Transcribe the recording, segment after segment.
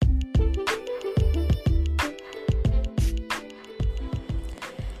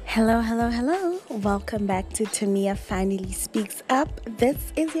Hello, hello, hello. Welcome back to Tamia Finally Speaks Up.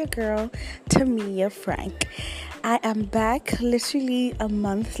 This is your girl, Tamia Frank. I am back literally a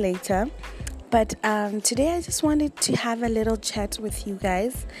month later, but today I just wanted to have a little chat with you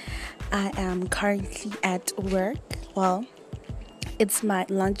guys. I am currently at work. Well, it's my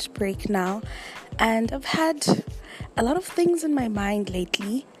lunch break now, and I've had a lot of things in my mind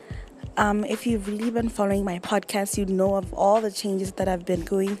lately. If you've really been following my podcast, you'd know of all the changes that I've been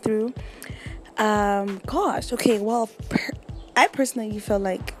going through. I personally feel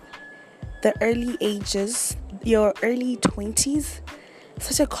like the early ages, your early 20s,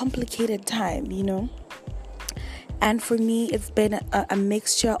 such a complicated time, you know? And for me, it's been a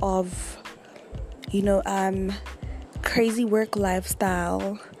mixture of, crazy work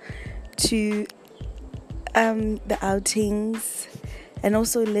lifestyle to the outings. And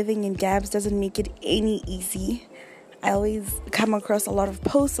also living in Gabs doesn't make it any easy. I always come across a lot of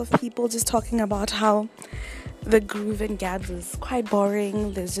posts of people just talking about how the groove in Gabs is quite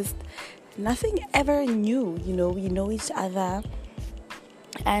boring. There's just nothing ever new, we know each other.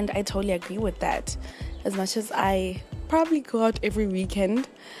 And I totally agree with that. As much as I probably go out every weekend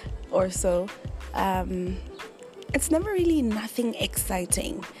or so, it's never really nothing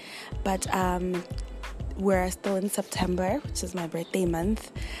exciting. But we're still in September, which is my birthday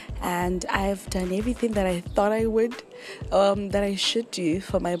month, and I've done everything that I thought I would, that I should do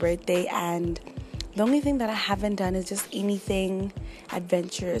for my birthday, and the only thing that I haven't done is just anything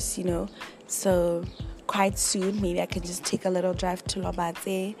adventurous, so quite soon maybe I can just take a little drive to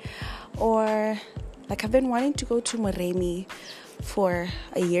Lobatse, or like I've been wanting to go to Moremi for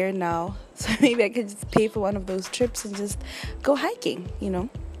a year now, so maybe I could just pay for one of those trips and just go hiking,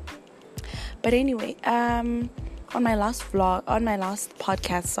 But anyway, on my last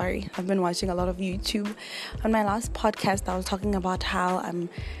podcast, I've been watching a lot of YouTube. On my last podcast, I was talking about how I'm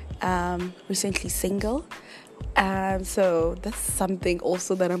recently single. So that's something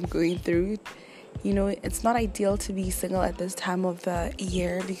also that I'm going through. It's not ideal to be single at this time of the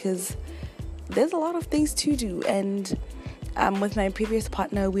year because there's a lot of things to do. And with my previous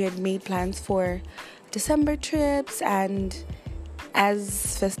partner, we had made plans for December trips, and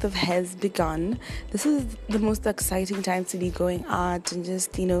as festive has begun, this is the most exciting time to be going out and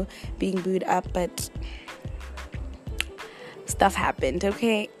just, being booed up, but stuff happened,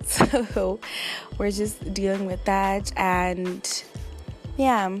 okay? So we're just dealing with that, and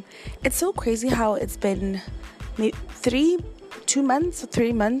yeah, it's so crazy how it's been 3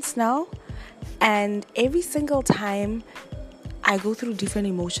 months now, and every single time I go through different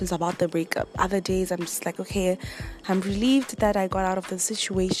emotions about the breakup. Other days I'm just like, okay, I'm relieved that I got out of the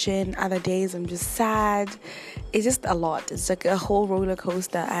situation. Other days I'm just sad. It's just a lot. It's like a whole roller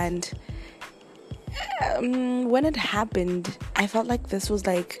coaster. And when it happened, I felt like this was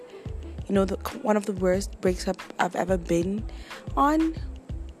like, one of the worst breakups I've ever been on.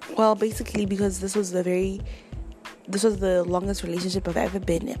 Well, basically because this was the longest relationship I've ever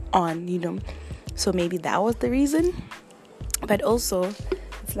been on, So maybe that was the reason. But also,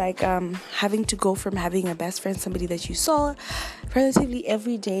 it's like having to go from having a best friend, somebody that you saw relatively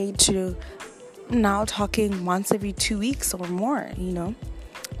every day, to now talking once every 2 weeks or more,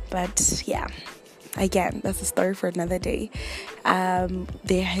 But yeah, again, that's a story for another day.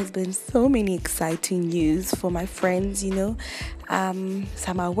 There has been so many exciting news for my friends,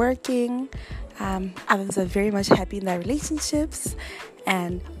 Some are working, others are very much happy in their relationships,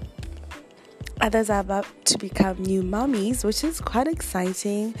 and others are about to become new mommies, which is quite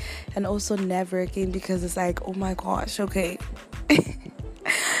exciting and also nerve-wracking because it's like, oh my gosh, okay.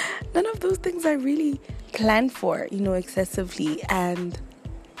 None of those things I really planned for, excessively. And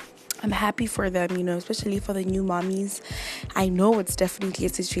I'm happy for them, especially for the new mommies. I know it's definitely a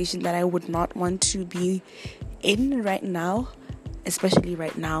situation that I would not want to be in right now, especially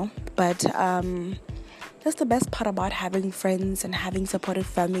right now. But that's the best part about having friends and having supportive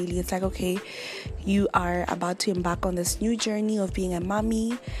family. It's like, okay, you are about to embark on this new journey of being a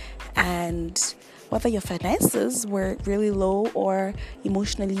mommy, and whether your finances were really low or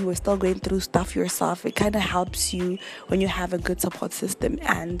emotionally you were still going through stuff yourself, it kind of helps you when you have a good support system,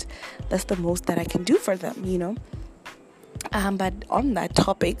 and that's the most that I can do for them, But on that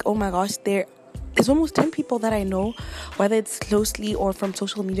topic, oh my gosh, there's almost 10 people that I know, whether it's closely or from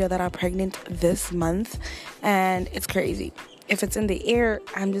social media, that are pregnant this month, and it's crazy. If it's in the air,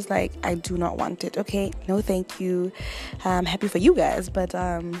 I'm just like, I do not want it, okay? No, thank you. I'm happy for you guys, but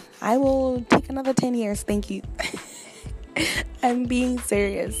I will take another 10 years, thank you. I'm being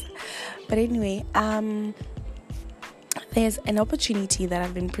serious. But anyway, there's an opportunity that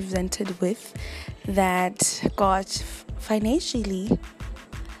I've been presented with that, gosh, financially,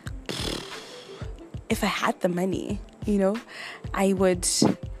 if I had the money, I would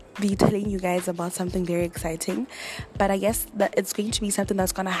be telling you guys about something very exciting. But I guess that it's going to be something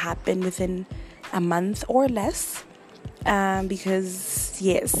that's going to happen within a month or less. Because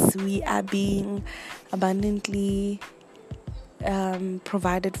yes, we are being abundantly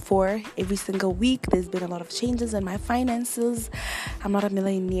provided for every single week. There's been a lot of changes in my finances. I'm not a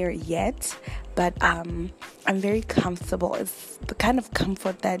millionaire yet, but I'm very comfortable. It's the kind of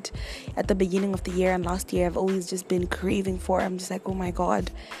comfort that at the beginning of the year and last year I've always just been craving for. I'm just like, oh my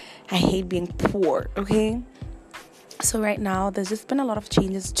God, I hate being poor, okay? So right now, there's just been a lot of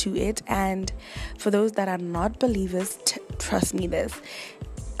changes to it. And for those that are not believers, trust me this,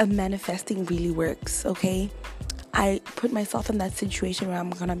 manifesting really works, okay? I put myself in that situation where I'm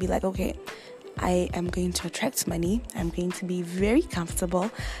going to be like, okay, I am going to attract money. I'm going to be very comfortable.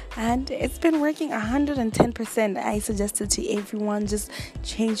 And it's been working 110%. I suggested to everyone, just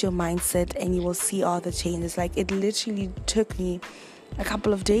change your mindset and you will see all the changes. Like, it literally took me a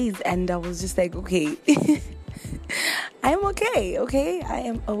couple of days and I was just like, okay, I'm okay. I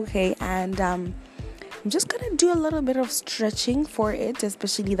am okay. And I'm just going to do a little bit of stretching for it,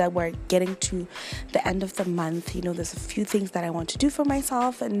 especially that we're getting to the end of the month. There's a few things that I want to do for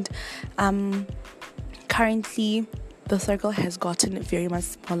myself. And currently, the circle has gotten very much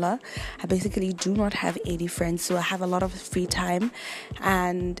smaller. I basically do not have any friends, so I have a lot of free time.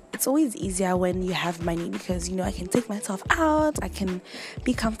 And it's always easier when you have money because, I can take myself out. I can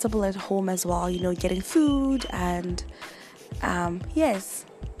be comfortable at home as well, getting food and, yes.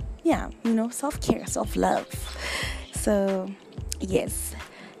 Yeah, self-care, self-love. So, yes,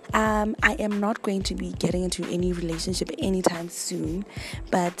 I am not going to be getting into any relationship anytime soon,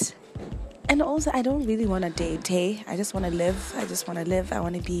 and also I don't really want to date, hey? I just want to live. I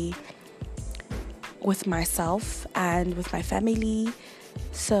want to be with myself and with my family.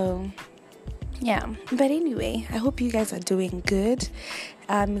 So, yeah, but anyway, I hope you guys are doing good.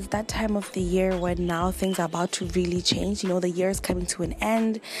 It's that time of the year when now things are about to really change. The year is coming to an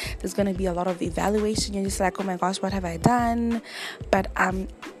end. There's going to be a lot of evaluation. You're just like, oh my gosh, what have I done? But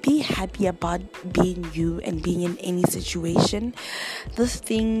be happy about being you and being in any situation. Those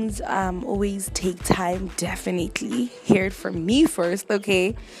things always take time, definitely. Hear it from me first,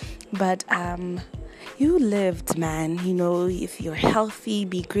 okay? But you lived, man. If you're healthy,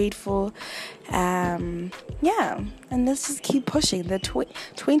 be grateful. Yeah, and let's just keep pushing. The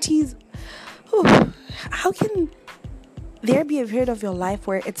 20s, how can there be a period of your life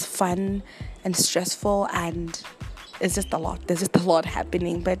where it's fun and stressful and it's just a lot? There's just a lot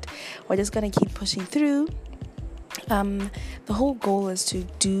happening, but we're just gonna keep pushing through. The whole goal is to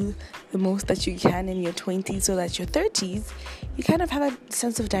do the most that you can in your 20s so that your 30s, you kind of have a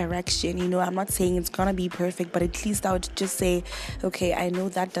sense of direction. I'm not saying it's gonna be perfect, but at least I would just say, okay, I know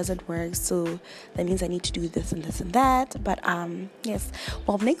that doesn't work, so that means I need to do this and this and that. But yes,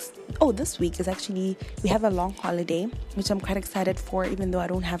 well, this week is actually, we have a long holiday, which I'm quite excited for, even though I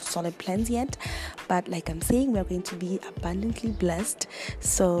don't have solid plans yet. But like I'm saying, we're going to be abundantly blessed.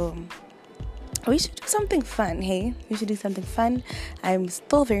 So we should do something fun, hey? We should do something fun. I'm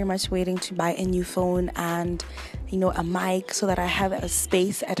still very much waiting to buy a new phone and, a mic so that I have a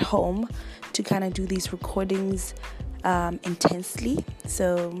space at home to kind of do these recordings intensely.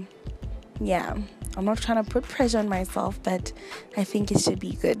 So, yeah, I'm not trying to put pressure on myself, but I think it should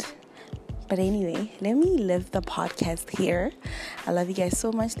be good. But anyway, let me live the podcast here. I love you guys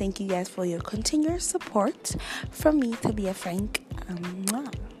so much. Thank you guys for your continuous support. From me, Tabia Frank.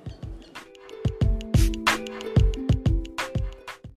 Mwah.